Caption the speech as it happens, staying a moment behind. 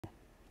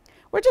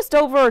We're just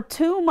over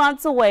 2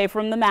 months away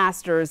from the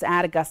Masters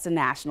at Augusta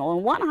National,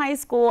 and one high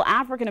school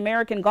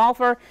African-American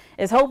golfer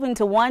is hoping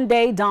to one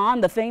day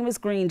don the famous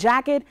green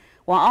jacket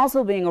while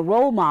also being a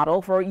role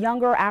model for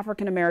younger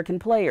African-American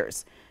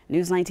players.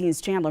 News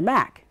 19's Chandler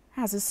Mack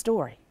has his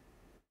story.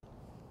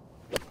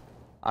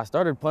 I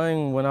started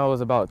playing when I was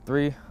about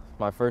 3,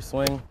 my first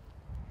swing.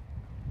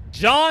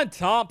 John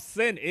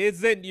Thompson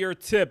isn't your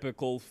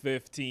typical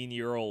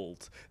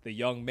 15-year-old. The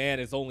young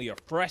man is only a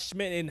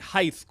freshman in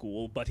high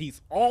school, but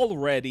he's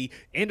already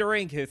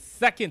entering his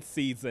second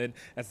season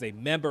as a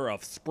member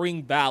of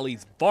Spring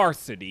Valley's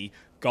varsity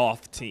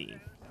golf team.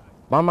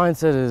 My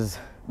mindset is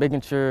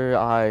making sure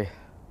I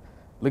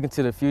look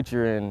into the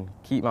future and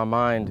keep my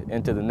mind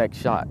into the next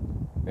shot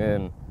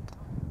and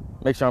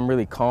make sure I'm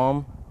really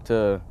calm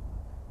to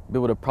be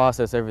able to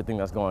process everything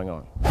that's going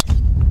on.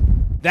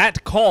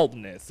 That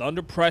calmness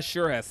under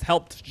pressure has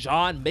helped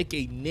John make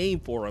a name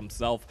for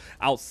himself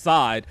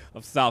outside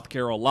of South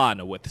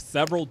Carolina, with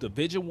several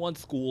Division I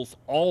schools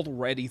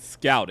already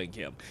scouting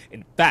him.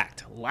 In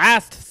fact,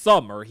 last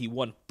summer he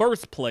won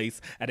first place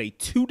at a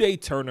 2-day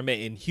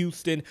tournament in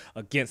Houston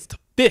against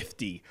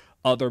 50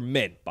 other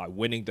men. By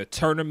winning the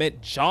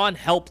tournament, John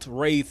helped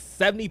raise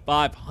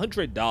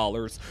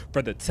 $7,500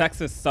 for the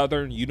Texas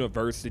Southern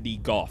University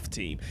golf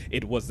team.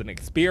 It was an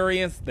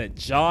experience that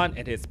John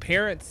and his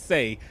parents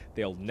say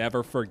they'll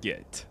never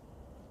forget.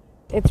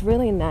 It's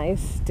really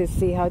nice to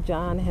see how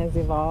John has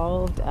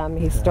evolved.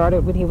 He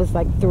started when he was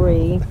like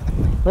 3,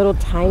 little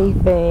tiny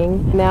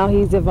thing. Now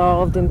he's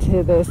evolved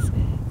into this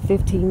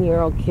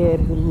 15-year-old kid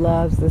who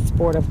loves the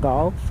sport of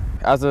golf.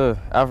 As an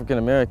African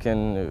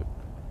American,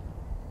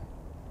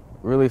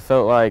 really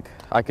felt like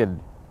I could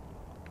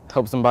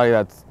help somebody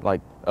that's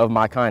like of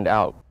my kind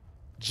out.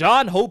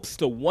 John hopes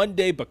to one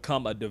day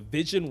become a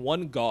Division I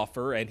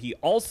golfer, and he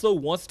also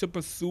wants to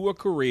pursue a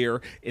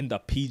career in the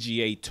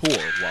PGA Tour.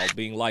 While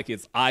being like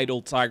his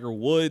idol Tiger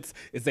Woods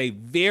is a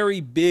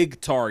very big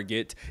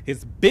target,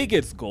 his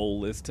biggest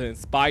goal is to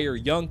inspire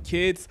young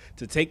kids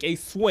to take a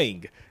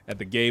swing at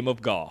the game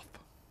of golf.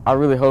 I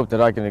really hope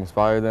that I can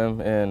inspire them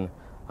and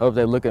hope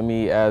they look at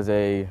me as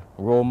a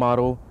role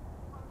model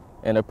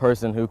and a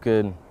person who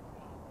could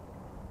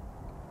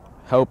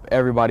help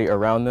everybody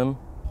around them.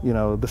 You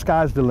know, the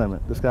sky's the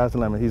limit. The sky's the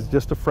limit. He's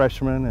just a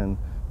freshman, and,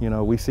 you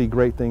know, we see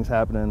great things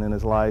happening in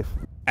his life.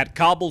 At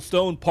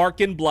Cobblestone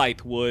Park in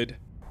Blythewood,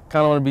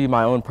 Kind of want to be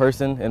my own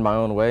person in my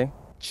own way.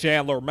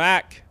 Chandler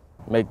Mack,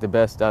 Make the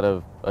best out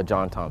of a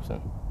John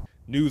Thompson.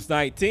 News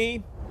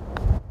 19,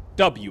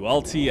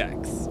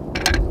 WLTX.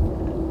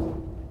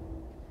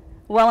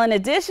 Well, in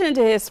addition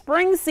to his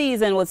spring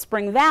season with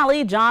Spring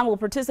Valley, John will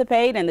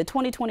participate in the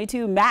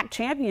 2022 MAC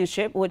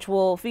Championship, which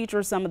will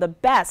feature some of the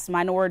best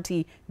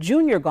minority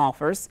junior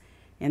golfers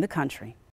in the country.